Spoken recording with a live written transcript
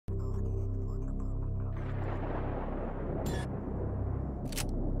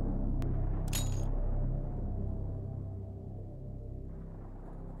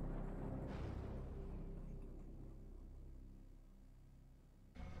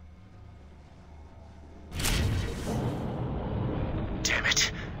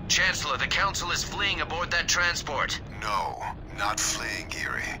Chancellor, the Council is fleeing aboard that transport. No, not fleeing,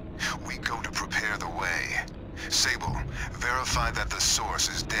 Geary. We go to prepare the way. Sable, verify that the source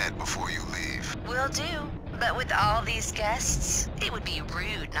is dead before you leave. Will do. But with all these guests, it would be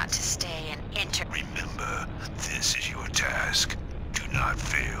rude not to stay and Remember, this is your task. Do not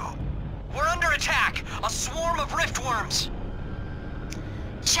fail. We're under attack! A swarm of riftworms!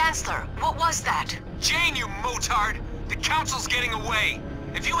 Chancellor, what was that? Jane, you motard! The Council's getting away!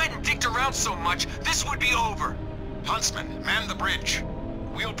 If you hadn't dicked around so much, this would be over! Huntsman, man the bridge.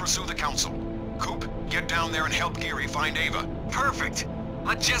 We'll pursue the Council. Coop, get down there and help Geary find Ava. Perfect!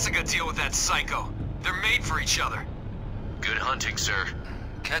 Let Jessica deal with that psycho. They're made for each other. Good hunting, sir.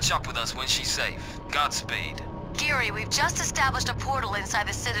 Catch up with us when she's safe. Godspeed. Geary, we've just established a portal inside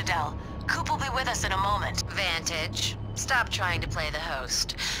the Citadel. Coop will be with us in a moment. Vantage, stop trying to play the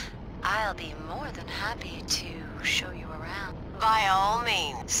host. I'll be more than happy to show you around. By all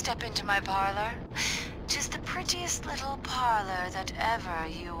means, step into my parlor. Just the prettiest little parlor that ever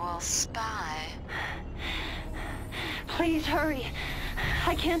you will spy. Please hurry.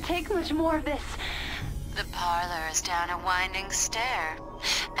 I can't take much more of this. The parlor is down a winding stair,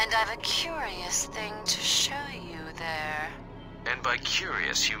 and I've a curious thing to show you there. And by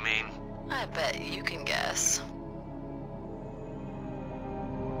curious, you mean? I bet you can guess.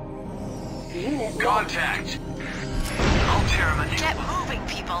 Unit Contact! I'll Get moving,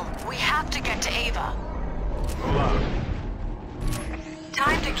 people. We have to get to Ava.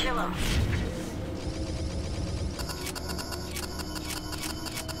 Time to kill him.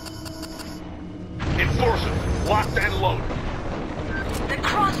 Enforcers, locked and loaded. The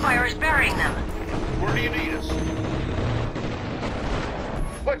crossfire is burying them. Where do you need us?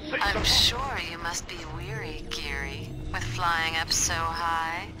 Let's see I'm some... sure you must be weary, Geary, with flying up so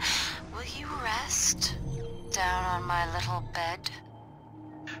high. Will you rest down on my little bed?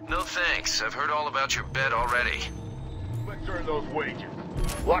 No thanks. I've heard all about your bed already. Let's earn those wages.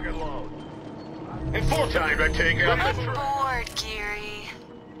 Lock and load. In full time to take out I'm the... bored, Geary.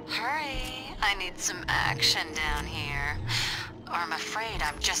 Hurry. I need some action down here. Or I'm afraid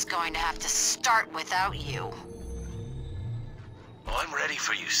I'm just going to have to start without you. Oh, I'm ready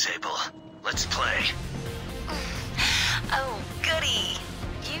for you, Sable. Let's play. Oh, goody.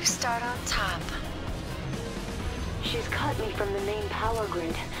 You start on top. She's cut me from the main power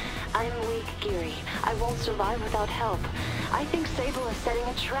grid. I'm weak, Geary. I won't survive without help. I think Sable is setting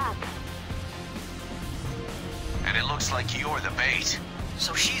a trap. And it looks like you're the bait.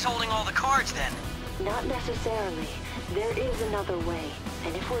 So she's holding all the cards then? Not necessarily. There is another way.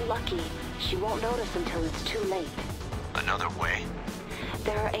 And if we're lucky, she won't notice until it's too late. Another way?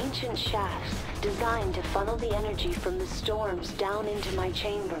 There are ancient shafts designed to funnel the energy from the storms down into my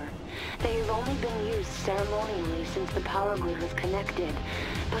chamber. They have only been used ceremonially since the power grid was connected,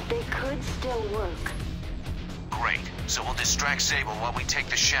 but they could still work. Great. So we'll distract Sable while we take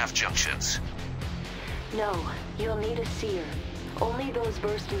the shaft junctions. No, you'll need a seer. Only those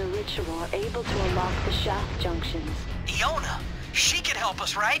versed in the ritual are able to unlock the shaft junctions. Iona! She could help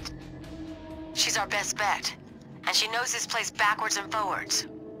us, right? She's our best bet. And she knows this place backwards and forwards.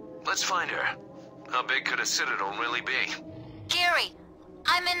 Let's find her. How big could a citadel really be? Geary,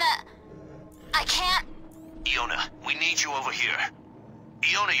 I'm in the... I can't... Iona, we need you over here.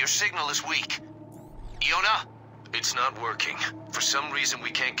 Iona, your signal is weak. Iona? It's not working. For some reason we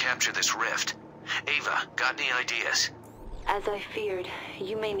can't capture this rift. Ava, got any ideas? As I feared,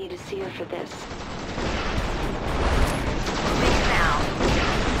 you may need a seer for this. Moving now.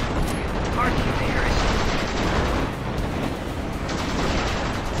 Pardon you, Paris.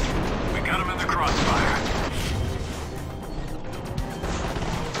 We got him in the crossfire.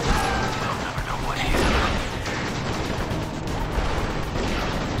 They'll never know what hit him.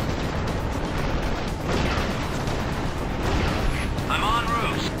 I'm en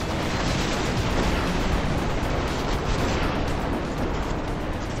route.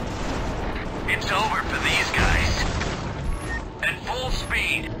 It's over for these guys. At full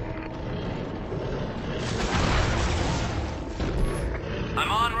speed. I'm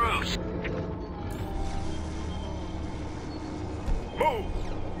en route. Move!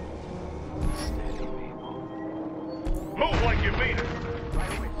 Move like you mean it.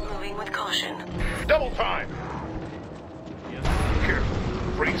 Moving with caution. Double time. Careful.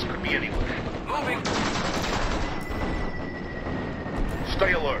 Freaks could be anywhere. Moving.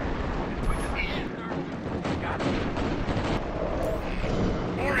 Stay alert.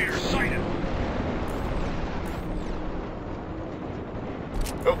 Warrior sighted.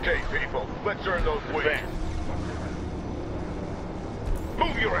 Okay, people, let's earn those wages.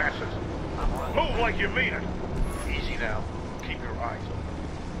 Move your asses. Move like you mean it. Easy now. Keep your eyes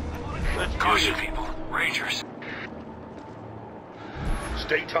open. Let's Caution, people. Rangers.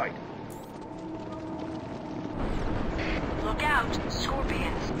 Stay tight. Look out,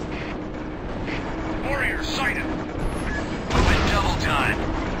 scorpions. Warriors sighted. Moving double time.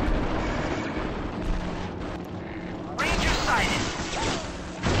 Rangers sighted.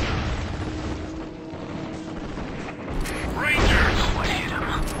 Rangers! What hit him?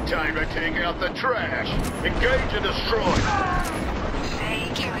 Time to take out the trash. Engage and destroy. Hey,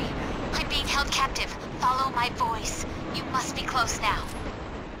 Gary. I'm being held captive. Follow my voice. You must be close now.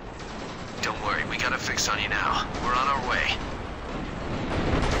 Don't worry, we got a fix on you now. We're on our way.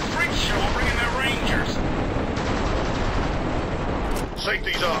 French show bringing their Rangers.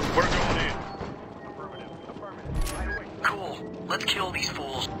 Safety's off. We're going in. Cool. Let's kill these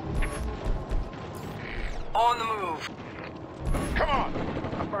fools. On the move. Come on.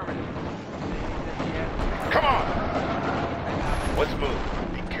 Come on. Let's move.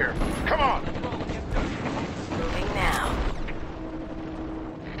 Be careful. Come on. Moving now.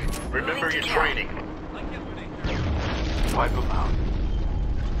 Remember your training. Wipe them out.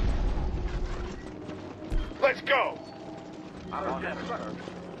 Let's go.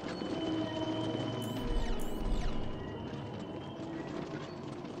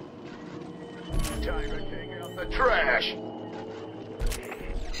 Time to take out the trash.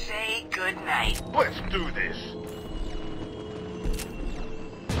 Say goodnight. Let's do this.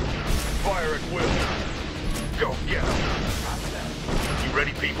 Fire at will. Go get them. You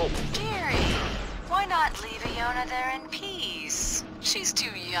ready, people? Gary, why not leave Iona there in peace? She's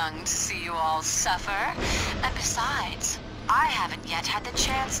too young to see you all suffer. And besides, I haven't yet had the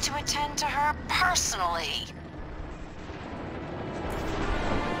chance to attend to her personally.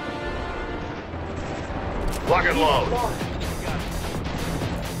 Lock and load. Lost.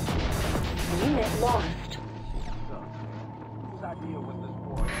 Unit lost.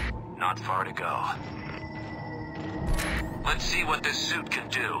 Not far to go. Let's see what this suit can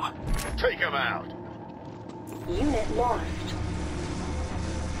do. Take him out. Unit lost.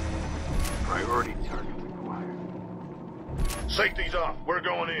 Priority target acquired. Safety's off. We're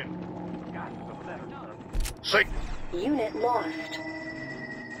going in. Safe. Unit lost.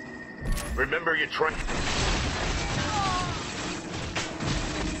 Remember your train.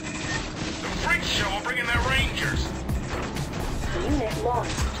 The French show are bringing their Rangers. Unit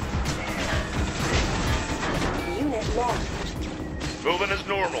lost. Unit lost. Moving as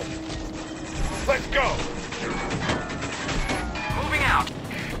normal. Let's go. Moving out.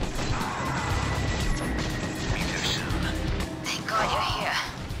 Be there soon. Thank God you're here.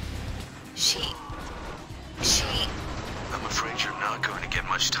 She... I'm afraid you're not going to get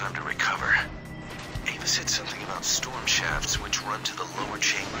much time to recover. Ava said something about storm shafts which run to the lower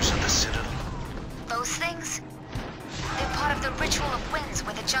chambers of the Citadel. Those things? They're part of the Ritual of Winds,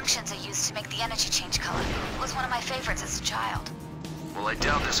 where the junctions are used to make the energy change color. It was one of my favorites as a child. Well, I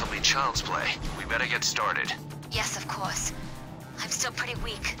doubt this will be child's play. We better get started. Yes, of course. I'm still pretty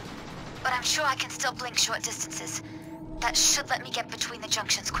weak, but I'm sure I can still blink short distances. That should let me get between the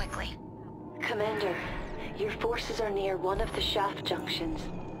junctions quickly. Commander, your forces are near one of the shaft junctions.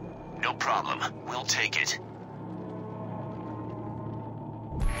 No problem. We'll take it.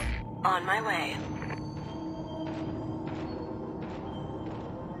 On my way.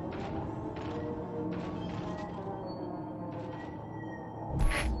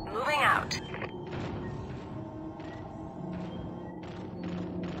 Moving out.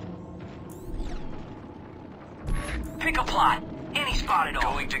 Pick a plot. Any spot at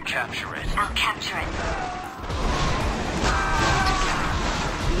all. Going to capture it. I'll capture it.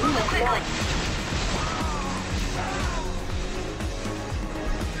 Unit Quickly. lost.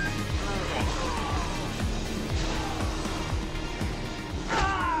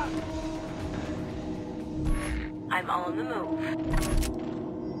 I'm on the move.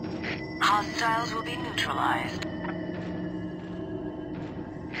 Hostiles will be neutralized.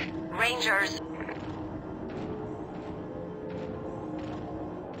 Rangers.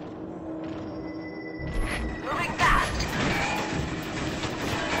 Moving fast.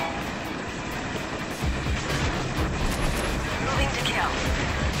 Moving to kill.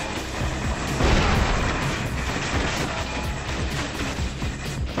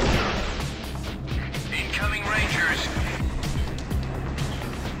 Incoming Rangers.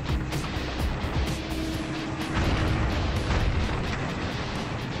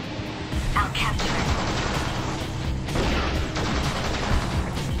 I'll capture it.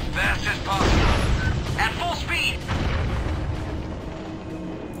 Fast as possible. At full speed.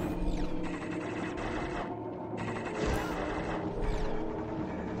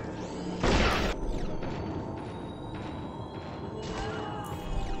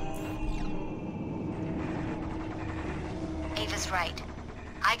 Ava's right.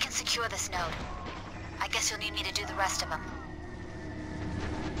 I can secure this node. I guess you'll need me to do the rest of them.